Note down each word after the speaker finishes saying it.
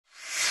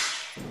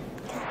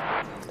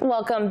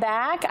Welcome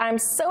back. I'm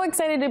so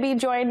excited to be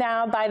joined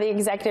now by the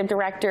Executive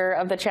Director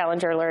of the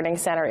Challenger Learning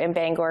Center in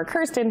Bangor,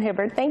 Kirsten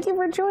Hibbert. Thank you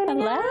for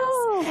joining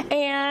us.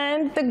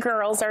 And the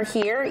girls are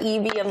here,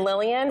 Evie and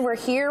Lillian. We're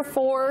here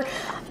for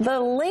the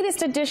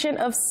latest edition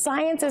of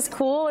Science is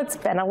Cool. It's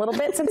been a little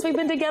bit since we've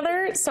been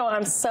together, so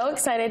I'm so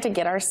excited to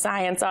get our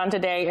science on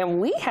today. And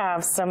we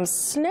have some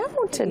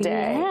snow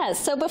today.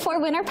 Yes, so before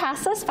winter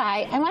passes us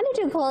by, I want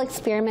to do a little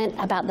experiment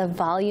about the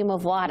volume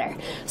of water.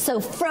 So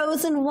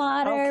frozen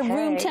water,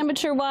 room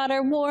temperature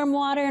water, warm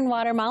water, and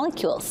water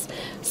molecules.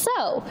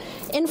 So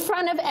in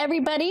front of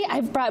everybody,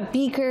 I've brought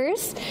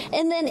beakers,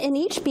 and then in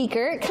each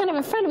beaker, kind of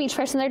in front of each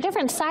person, they're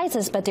different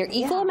sizes, but they're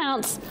equal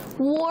amounts.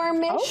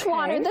 Warmish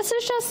water. This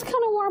is just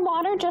kind of warm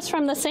water just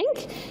from the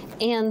sink,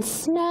 and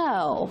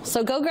snow.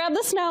 So go grab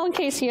the snow in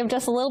case you have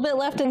just a little bit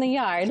left in the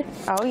yard.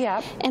 Oh,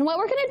 yeah. And what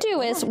we're going to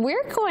do is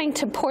we're going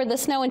to pour the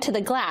snow into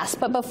the glass,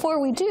 but before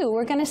we do,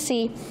 we're going to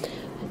see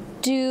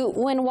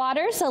when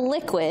water's a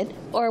liquid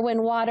or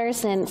when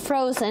water's in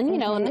frozen, you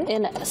know,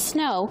 in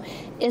snow,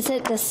 is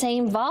it the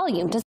same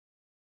volume?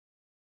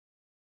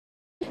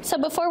 So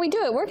before we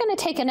do it, we're going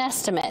to take an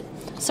estimate.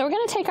 So we're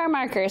going to take our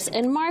markers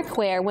and mark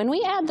where, when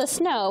we add the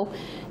snow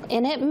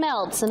and it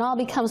melts and all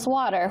becomes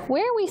water,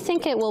 where we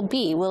think it will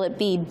be. Will it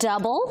be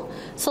double?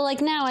 So like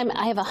now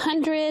I have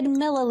 100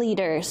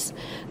 milliliters.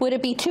 Would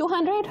it be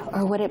 200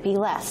 or would it be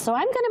less? So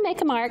I'm going to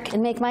make a mark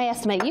and make my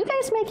estimate. You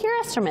guys make your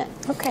estimate.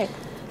 Okay.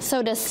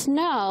 So does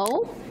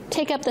snow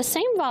take up the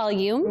same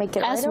volume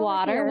as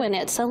water when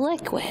it's a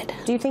liquid?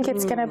 Do you think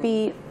it's going to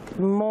be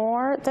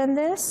more than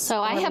this? So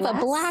I have a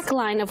black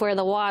line of where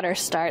the water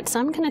starts.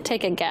 So I'm going to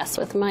take a guess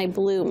with my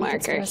blue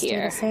marker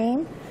here. The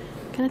same?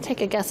 I'm going to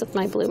take a guess with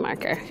my blue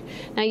marker.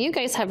 Now you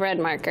guys have red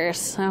markers,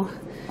 so.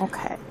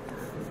 Okay.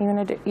 You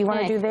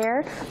want to do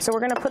there? So we're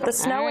going to put the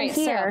snow in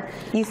here.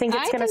 So you think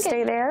it's going to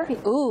stay there?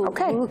 Ooh,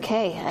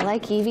 okay. I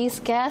like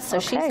Evie's guess. So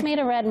she's made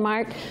a red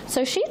mark.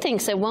 So she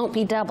thinks it won't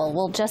be double.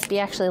 We'll just be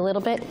actually a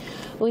little bit.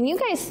 When you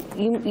guys,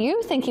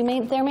 you think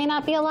there may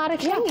not be a lot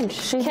of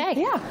change.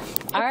 Yeah.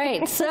 All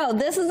right. So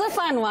this is a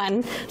fun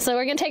one. So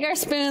we're going to take our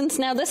spoons.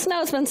 Now this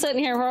snow's been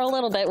sitting here for a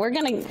little bit. We're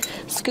going to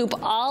scoop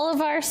all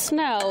of our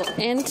snow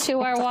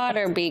into our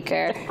water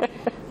beaker.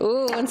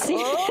 Ooh, and see.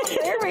 Oh,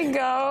 there we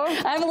go.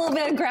 I have a little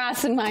bit of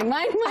grass in mine.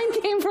 Mine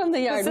came from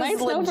the yard. This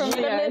is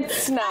legitimate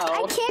snow.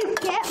 I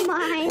can't get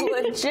mine.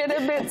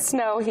 Legitimate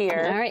snow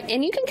here. All right,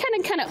 and you can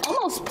kind of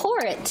almost pour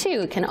it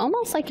too. Can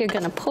almost like you're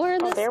going to pour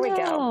the there snow. We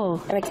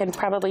go. And it can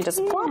probably just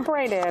plop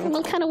right in.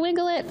 We'll kind of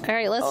wiggle it. All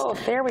right,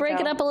 let's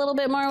break it up a little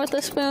bit more with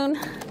the spoon.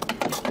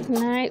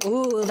 All right.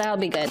 Ooh, that'll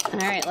be good. All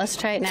right, let's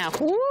try it now.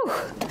 Ooh.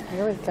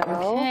 Here we go.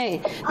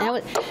 Okay.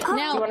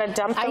 Now you want to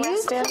dump the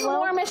rest in? I use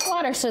warmish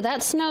water, so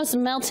that snow's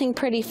melting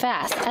pretty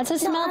fast. As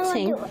it's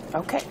melting.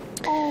 Okay.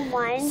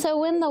 So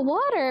when the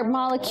water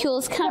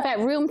molecules kind of at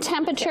room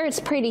temperature, it's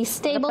pretty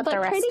stable,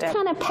 but pretty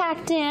kind of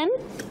packed in,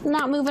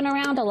 not moving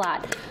around a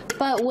lot.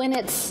 But when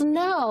it's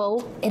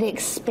snow, it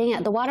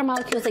expands. The water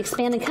molecules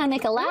expand and kind of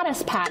make a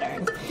lattice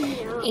pattern.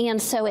 And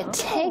so it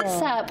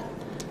takes up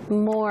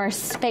more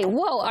space.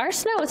 Whoa, our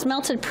snow has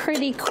melted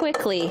pretty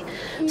quickly.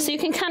 So you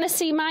can kind of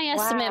see my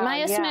estimate.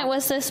 My estimate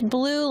was this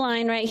blue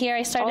line right here.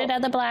 I started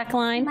at the black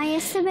line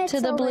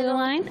to the blue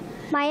line.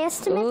 My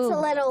estimate's a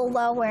little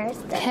lower.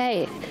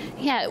 Okay.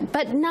 Yeah,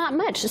 but not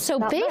much. So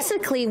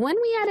basically, when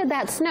we added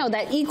that snow,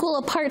 that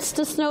equal parts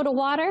to snow to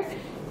water,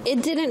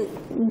 it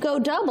didn't go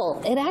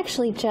double. It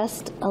actually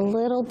just a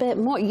little bit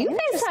more. You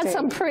guys had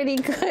some pretty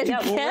good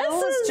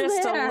guesses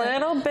just a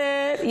little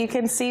bit. You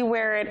can see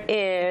where it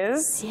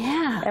is.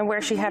 Yeah. And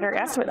where she had her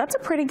estimate. That's a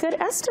pretty good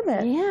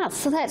estimate. Yeah.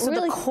 So that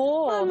really the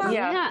cold.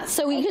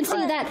 So you can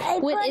see that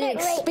when it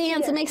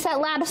expands, it makes that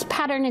lattice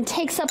pattern and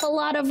takes up a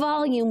lot of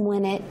volume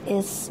when it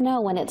is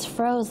snow, when it's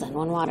frozen,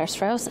 when water's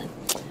frozen.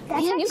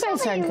 That's you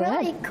guys are good.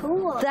 Really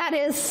cool. That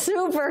is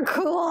super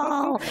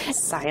cool.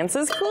 Science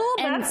is cool.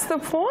 And that's the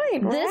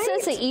point, right? This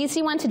is an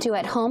easy one to do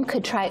at home.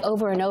 Could try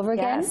over and over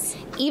again.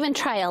 Even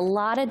try a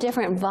lot of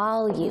different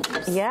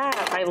volumes. Yeah,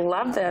 I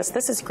love this.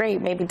 This is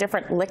great. Maybe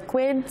different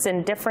liquids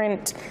and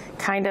different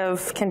kind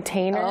of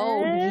containers.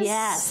 Oh,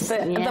 yes.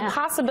 The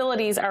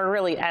possibilities are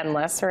really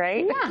endless,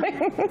 right?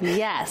 Yeah.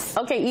 Yes.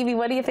 Okay, Evie,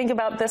 what do you think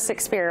about this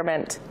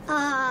experiment?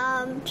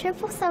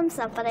 Triple thumbs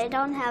up, but I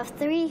don't have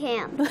 3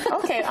 hands.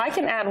 Okay, I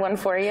can add one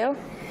for you.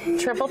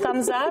 Triple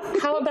thumbs up.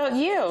 How about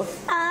you?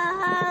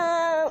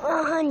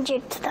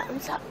 100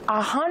 thumbs up.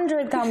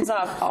 100 thumbs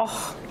up.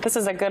 Oh, this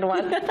is a good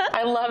one.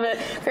 I love it.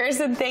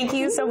 Kirsten, thank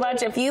you so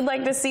much. If you'd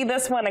like to see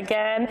this one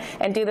again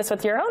and do this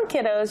with your own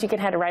kiddos, you can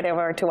head right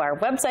over to our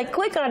website,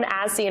 click on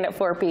As Seen at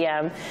 4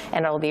 p.m.,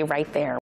 and it'll be right there.